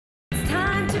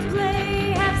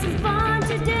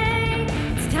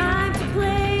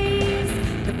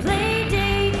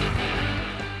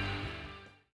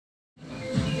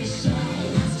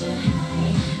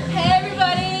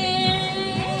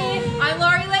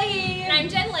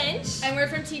We're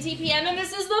from TTPM, and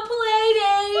this is the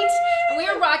Playdate. And we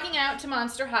are rocking out to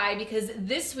Monster High because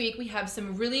this week we have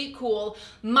some really cool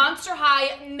Monster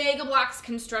High Mega Bloks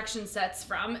construction sets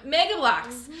from Mega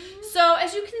Bloks. So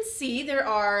as you can see, there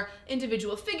are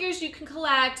individual figures you can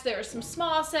collect. There are some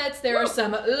small sets. There are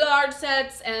some large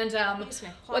sets. And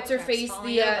what's her face?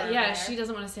 Yeah, she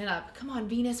doesn't want to stand up. Come on,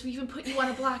 Venus. We even put you on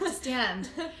a block to stand.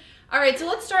 All right, so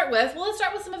let's start with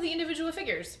some of the individual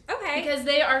figures. Okay. Because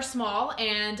they are small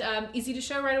and easy to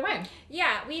show right away.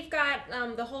 Yeah, we've got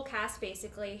the whole cast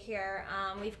basically here.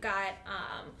 We've got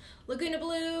Laguna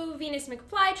Blue, Venus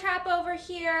McFlytrap over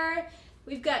here.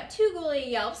 We've got two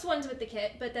Ghoulia Yelps, one's with the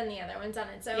kit, but then the other one's on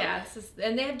its own. Yeah,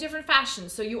 and they have different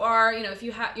fashions. So you are, if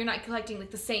you're not collecting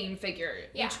like the same figure.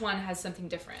 Yeah. Each one has something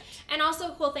different. And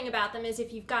also a cool thing about them is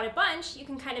if you've got a bunch, you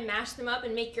can kind of mash them up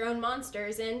and make your own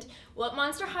monsters. And what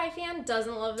Monster High fan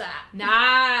doesn't love that?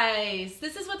 Nice.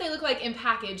 This is what they look like in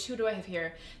package. Who do I have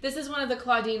here? This is one of the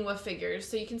Claudine Wolf figures,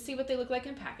 so you can see what they look like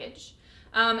in package.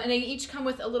 And they each come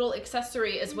with a little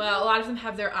accessory as well. A lot of them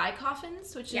have their eye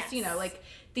coffins, which is, like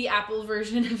the Apple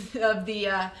version of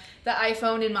the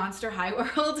iPhone in Monster High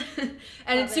World.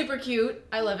 And it's super cute.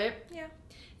 I love it. Yeah.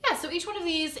 Yeah, so each one of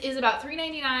these is about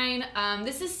 $3.99.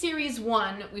 This is Series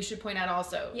 1, we should point out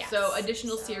also. Yes. So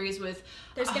additional series with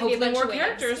hopefully more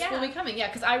characters will be coming. Yeah,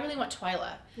 because I really want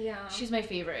Twyla. Yeah. She's my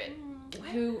favorite.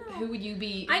 Who would you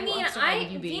be? I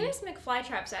mean, Venus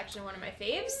McFlytrap's actually one of my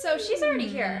faves, so she's already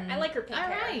here. I like her pink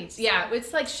hair. All right. Yeah,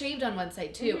 it's like shaved on one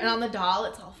side too, and on the doll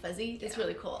it's all fuzzy. It's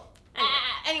really cool.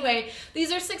 Anyway,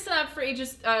 these are 6 and up for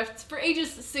ages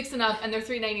 6 and up, and they're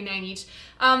 $3.99 each.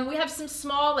 We have some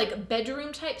small like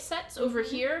bedroom type sets over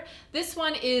here. This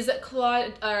one is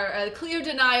Cleo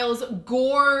Denial's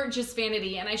Gorgeous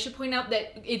Vanity, and I should point out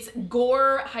that it's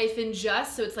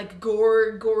gore-just, so it's like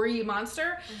gory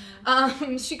monster.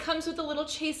 She comes with a little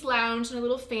chase lounge and a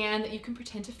little fan that you can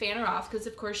pretend to fan her off, because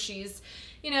of course she's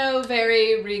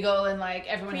very regal and like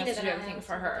everyone has to do everything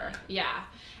for her. Yeah.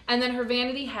 And then her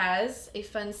vanity has a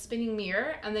fun spinning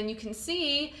mirror, and then you can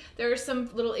see there are some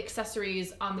little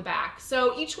accessories on the back.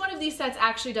 So each one of these sets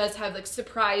actually does have like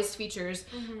surprise features,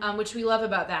 which we love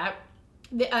about that.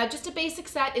 Just a basic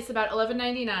set, it's about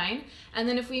 $11.99. And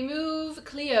then if we move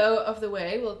Cleo out of the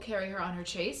way, we'll carry her on her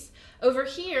chase. Over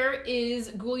here is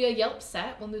Ghoulia Yelp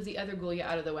set. We'll move the other Ghoulia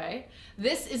out of the way.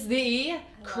 This is the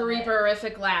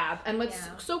Creeperific Lab. And what's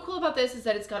so cool about this is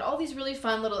that it's got all these really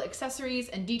fun little accessories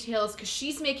and details because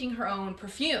she's making her own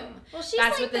perfume. Well, she's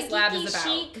like what this lab is about.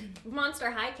 Chic Monster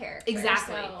High character.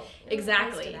 Exactly. So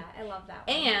exactly. I love that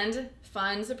one. And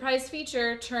fun surprise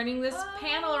feature, turning this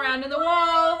panel around in the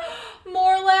wall.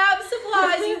 More lab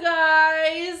supplies, you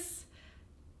guys.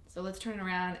 So let's turn it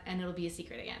around and it'll be a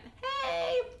secret again.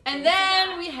 Hey! And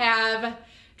then we have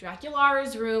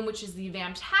Draculaura's room, which is the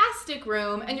Vamptastic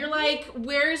room. And you're like,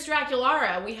 where's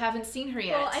Draculaura? We haven't seen her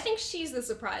yet. Well, I think she's the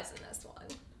surprise in this one.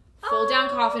 Fold down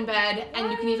coffin bed, and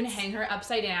you can even hang her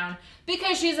upside down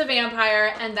because she's a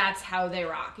vampire, and that's how they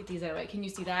rock. Get these out of the way. Can you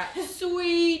see that?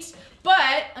 Sweet.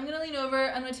 But I'm going to lean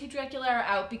over. I'm going to take Draculaura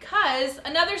out because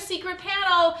another secret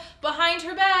panel behind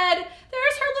her bed.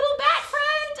 There's her little bat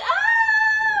friend.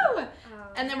 Oh!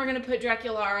 And then we're going to put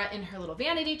Draculaura in her little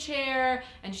vanity chair,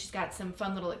 and she's got some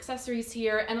fun little accessories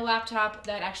here, and a laptop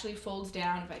that actually folds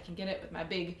down, if I can get it with my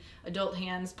big adult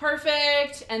hands.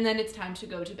 Perfect! And then it's time to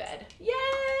go to bed.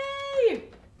 Yay!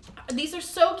 These are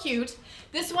so cute.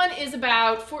 This one is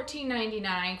about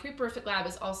 $14.99. Creeperific Lab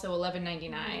is also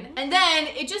 $11.99. And then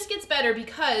it just gets better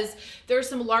because there are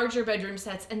some larger bedroom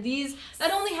sets, and these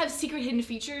not only have secret hidden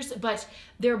features, but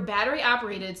they're battery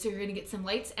operated, so you're gonna get some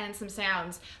lights and some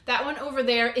sounds. That one over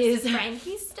there is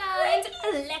Frankenstein's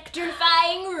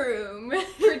electrifying room.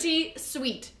 Pretty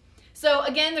sweet. So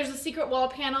again, there's a secret wall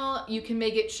panel. You can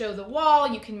make it show the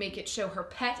wall. You can make it show her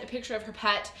pet, a picture of her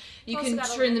pet. You can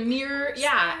turn the mirror.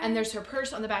 Yeah, and there's her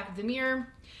purse on the back of the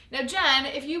mirror. Now, Jen,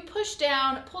 if you pull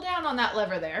down on that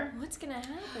lever there. What's gonna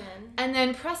happen? And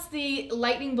then press the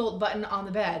lightning bolt button on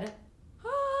the bed.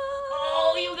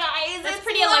 Oh, you guys, that's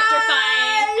pretty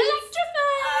electrifying.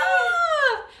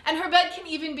 And her bed can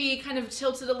even be kind of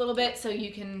tilted a little bit, so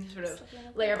you can sort of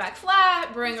lay her back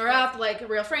flat, bring her up like a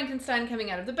real Frankenstein coming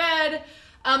out of the bed.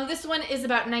 This one is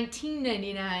about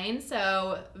 $19.99,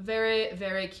 so very,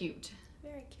 very cute.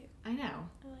 Very cute. I know.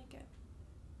 I like it.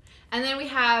 And then we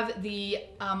have the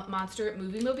Monster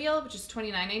Movie Mobile, which is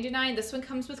 $29.99. This one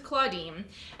comes with Claudine.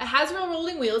 It has real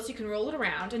rolling wheels, so you can roll it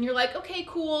around, and you're like, okay,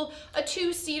 cool, a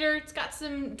 2-seater. It's got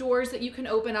some doors that you can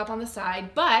open up on the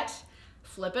side, but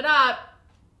flip it up.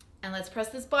 And let's press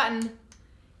this button.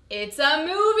 It's a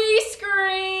movie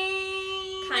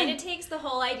screen! kind of takes the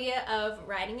whole idea of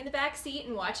riding in the back seat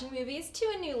and watching movies to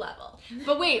a new level.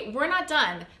 But wait, we're not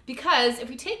done, because if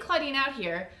we take Claudine out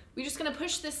here, we're just gonna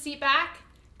push this seat back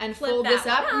and fold this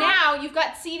up. Now you've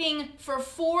got seating for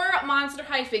 4 Monster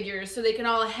High figures, so they can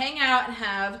all hang out and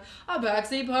have a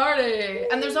backseat party.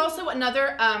 And there's also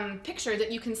another picture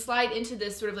that you can slide into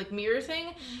this sort of like mirror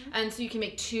thing, and so you can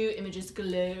make 2 images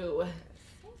glow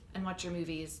and watch your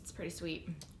movies. It's pretty sweet.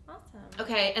 Awesome.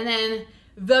 Okay, and then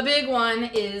the big one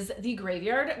is the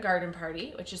Graveyard Garden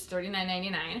Party, which is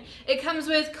 $39.99. It comes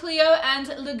with Cleo and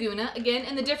Laguna, again,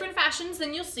 in the different fashions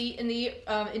than you'll see in the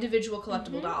individual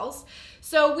collectible dolls.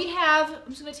 So we have, I'm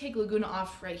just going to take Laguna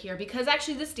off right here, because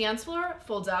actually this dance floor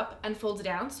folds up and folds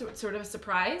down, so it's sort of a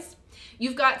surprise.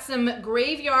 You've got some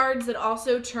graveyards that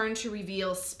also turn to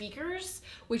reveal speakers,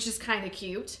 which is kind of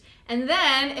cute. And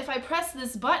then if I press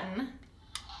this button,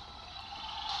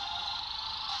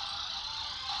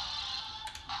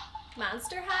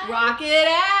 Monster High. rock it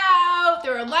out!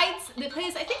 There are lights. It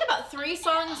plays, I think, about 3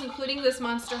 songs, including this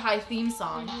Monster High theme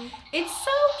song. It's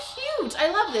so cute.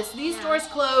 I love this. These doors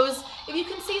close. If you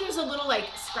can see, there's a little like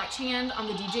scratch hand on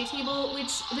the DJ table,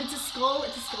 which it's a skull.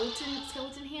 It's a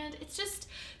skeleton hand. It's just,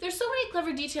 there's so many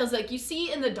clever details like you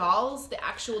see in the dolls, the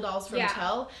actual dolls from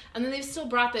Mattel, and then they've still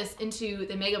brought this into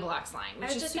the Mega Bloks line, which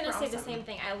I was is just gonna super say the same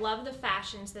thing. I love the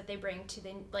fashions that they bring to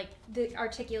the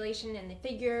articulation and the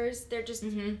figures. They're just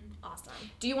awesome.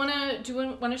 Do you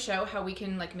wanna show how we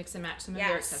can like mix and match some of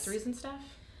their accessories and stuff?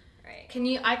 Right. Can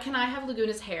I have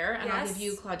Laguna's hair and I'll give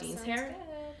you Claudine's Sounds hair? Good.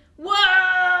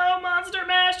 Whoa! Monster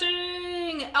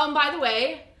mashing! By the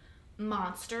way,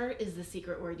 monster is the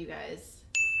secret word, you guys.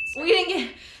 We didn't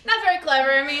get, not very clever.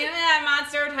 I mean,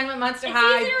 monster, we're talking about Monster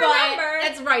High, easy to but remember.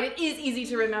 that's right, it is easy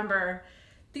to remember.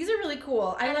 These are really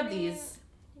cool. I love these.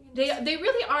 They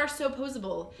really are so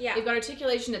posable. Yeah. They've got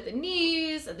articulation at the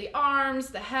knees, at the arms,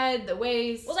 the head, the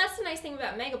waist. Well, that's the nice thing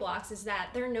about Mega Bloks is that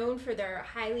they're known for their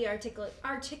highly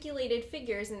articulated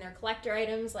figures and their collector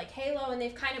items like Halo, and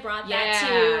they've kind of brought that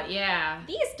to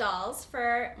these dolls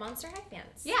for Monster High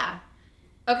fans. Yeah.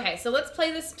 Okay, so let's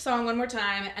play this song one more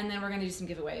time, and then we're gonna do some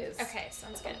giveaways. Okay,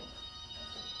 sounds good.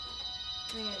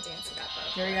 I'm gonna dance it up.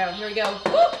 Here we go. Here we go.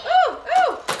 Ooh, ooh,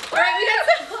 ooh! All right, we got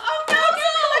some. Oh no,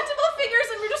 some collectible figures,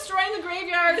 and we're destroying the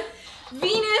graveyard.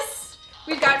 Venus.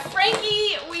 We've got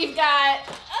Frankie. We've got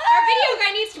our video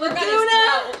guy needs to work on his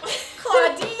throat.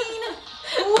 Claudine.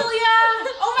 Julia.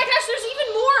 Oh my gosh, there's even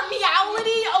more.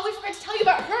 Meowlity. Oh, we forgot to tell you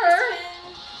about her.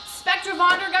 Spectra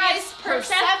Vondergeist.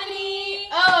 Persephone.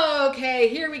 Oh, okay,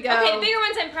 here we go. Okay, the bigger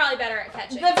ones I'm probably better at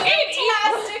catching. The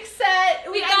fantastic set.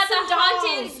 We got the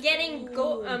haunted, getting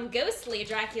ghostly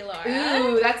Dracula.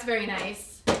 Ooh, that's very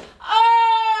nice.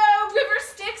 Oh, River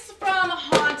Styx from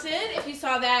Haunted. If you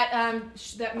saw that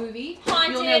that movie,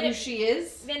 Haunted, you'll know who she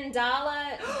is.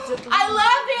 Vandala. I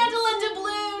love Vandala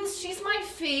Doubloons. She's my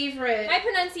favorite. My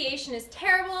pronunciation is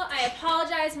terrible. I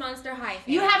apologize, Monster High fans.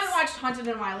 You haven't watched Haunted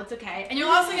in a while. It's okay. And you're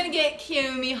also gonna get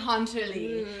Kiyomi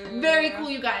Haunterly. Very cool,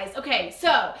 you guys. Okay,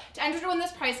 so to enter to win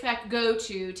this prize pack, go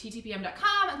to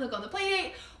ttpm.com and click on the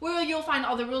Playdate, where you'll find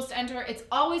all the rules to enter. It's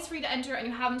always free to enter, and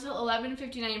you have until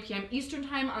 11:59 p.m. Eastern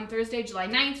Time on Thursday, July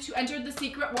 9th, to enter the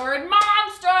secret word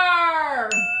monster.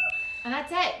 And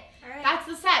that's it. Alright. That's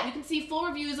the set. You can see full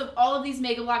reviews of all of these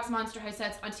Mega Bloks Monster High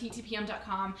sets on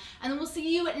ttpm.com. And then we'll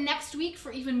see you next week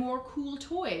for even more cool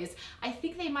toys. I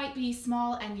think they might be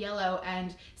small and yellow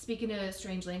and speak in a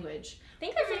strange language. I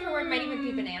think their favorite word might even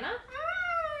be banana.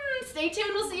 Stay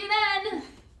tuned. We'll see you then.